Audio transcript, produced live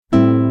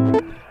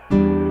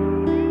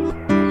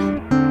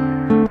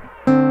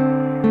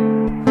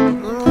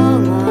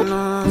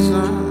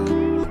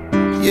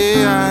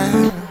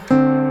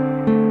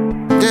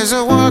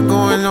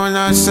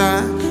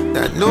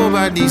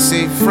nobody's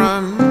safe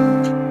from,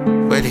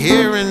 but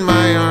here in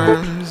my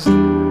arms,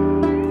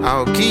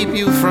 I'll keep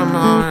you from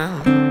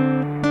harm.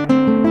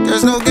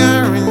 There's no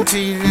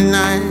guarantee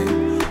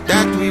tonight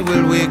that we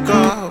will wake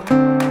up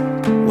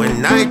when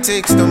night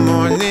takes the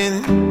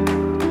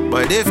morning.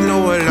 But if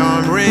no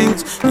alarm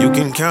rings, you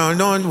can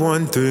count on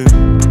one thing: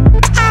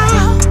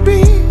 I'll be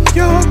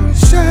your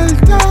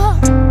shelter.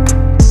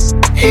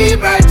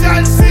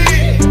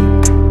 Emergency,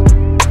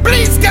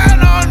 please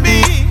count on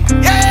me,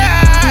 yeah.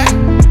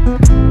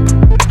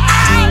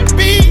 I'll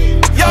be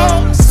your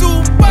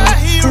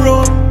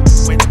superhero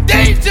when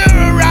danger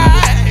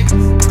arrives.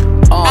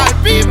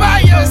 I'll be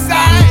by your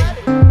side,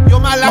 you're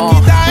my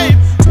lucky time.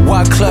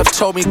 Wyclef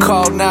told me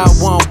call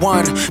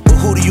 911, but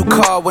who do you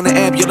call when the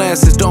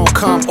ambulances don't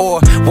come? Or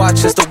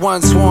watch as the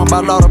ones sworn by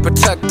law to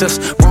protect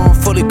us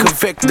wrongfully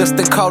convict us,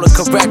 then call it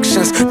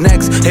corrections.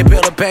 Next, they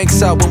bail the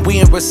banks out when we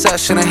in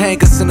recession and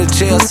hang us in the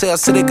jail cell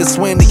so they can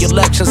swing the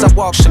elections. I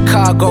walk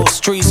Chicago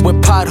streets where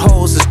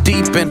potholes is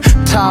deep and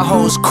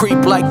Tahoes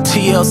creep like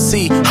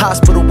TLC.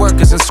 Hospital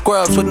workers and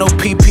scrubs with no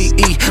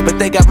PPE, but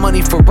they got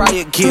money for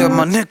riot gear.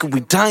 My nigga, we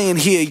dying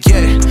here,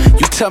 yeah.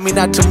 You tell me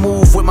not to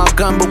move with my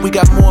gun, but we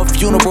got more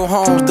funeral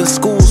homes than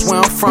schools where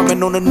I'm from.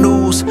 And on the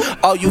news,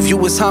 all you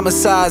view is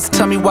homicides.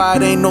 Tell me why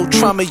it ain't no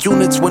trauma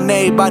units when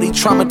everybody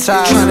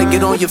traumatized. Trying to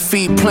get on your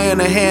feet, playing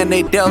the hand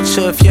they dealt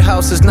you. If your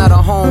house is not a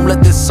home,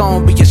 let this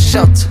song be your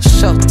shelter,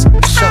 shelter,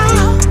 shelter.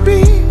 I'll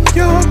be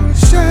your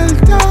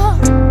shelter.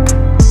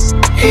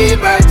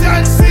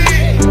 Emergency,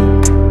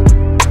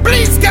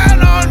 please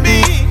count on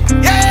me,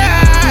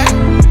 yeah.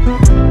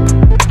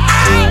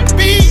 I'll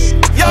be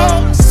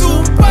your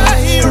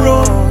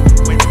superhero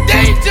when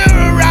danger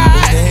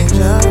arrives.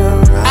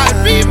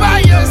 I'll be by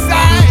your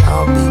side,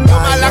 you're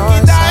my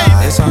lucky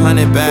time. It's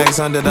 100 bags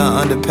under the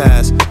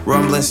underpass.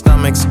 Rumbling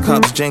stomachs,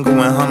 cups jingle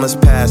when hummers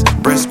pass.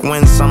 Brisk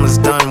wind, summer's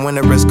done,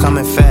 winter is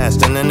coming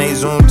fast. And then they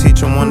Zoom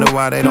teacher wonder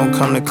why they don't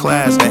come to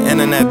class. The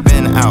internet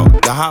been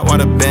out, the hot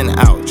water been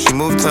out. She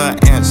moved to her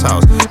aunt's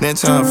house, then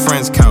to her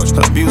friend's couch.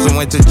 Her abuser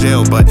went to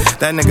jail, but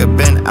that nigga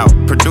been out.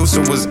 Producer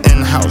was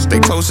in-house, they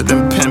closer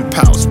than pen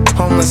pals.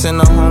 Homeless in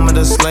the home of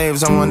the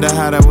slaves, I wonder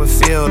how that would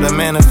feel. To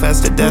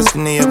manifest the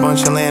destiny, a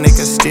bunch of land they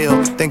could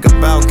steal. Think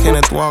about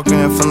Kenneth Walker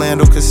and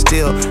Philando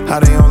Castile, how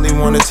they only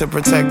wanted to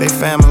protect their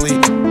family,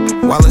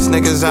 while it's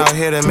niggas out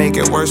here that make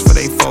it worse for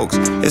they folks.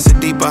 It's a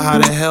deeper how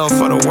to hell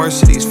for the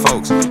worst of these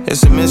folks.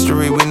 It's a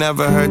mystery, we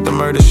never heard the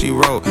murder she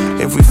wrote.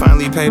 If we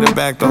finally paid her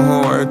back, the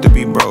whole earth to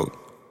be broke.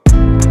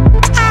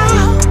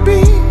 I'll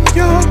be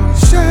your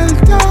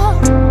shelter.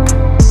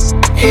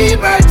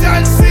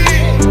 Emergency,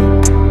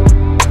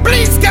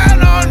 please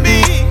count on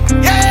me,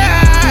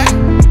 yeah.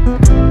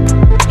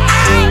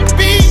 I'll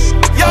be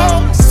your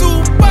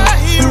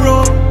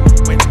superhero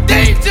when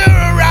danger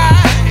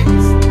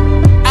arrives.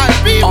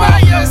 I'll be by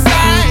your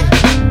side.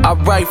 I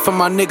write for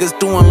my niggas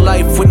doing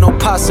life with no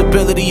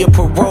possibility of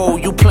parole.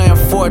 You playing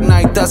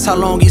Fortnite, that's how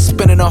long he's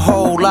spending a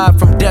hole. Live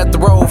from death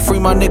row, free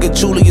my nigga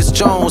Julius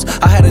Jones.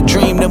 I had a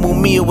dream that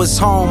Mumia was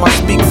home. I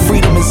speak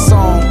freedom in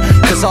song,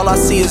 cause all I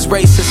see is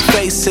racist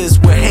faces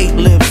where hate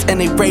lives and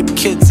they rape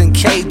kids in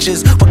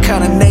cages. What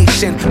kind of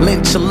nation?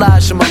 Lynch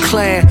Elijah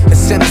McClain and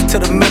send us to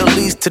the Middle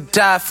East to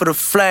die for the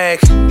flag.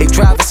 They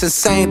drive us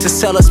insane to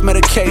sell us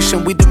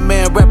medication. We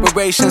demand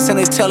reparations and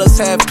they tell us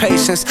have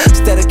patience.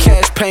 Instead of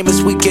cash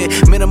payments, we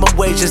get minimum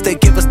wages. They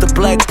give us the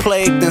black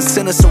plague, then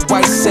send us a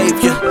white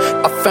savior.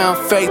 I found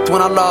faith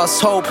when I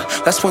lost hope.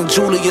 That's when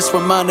Julius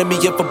reminded me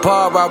of a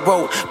bar I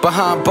wrote.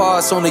 Behind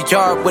bars on the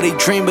yard where they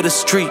dream of the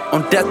street.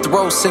 On death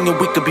row singing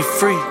we could be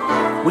free.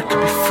 We could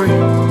be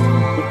free.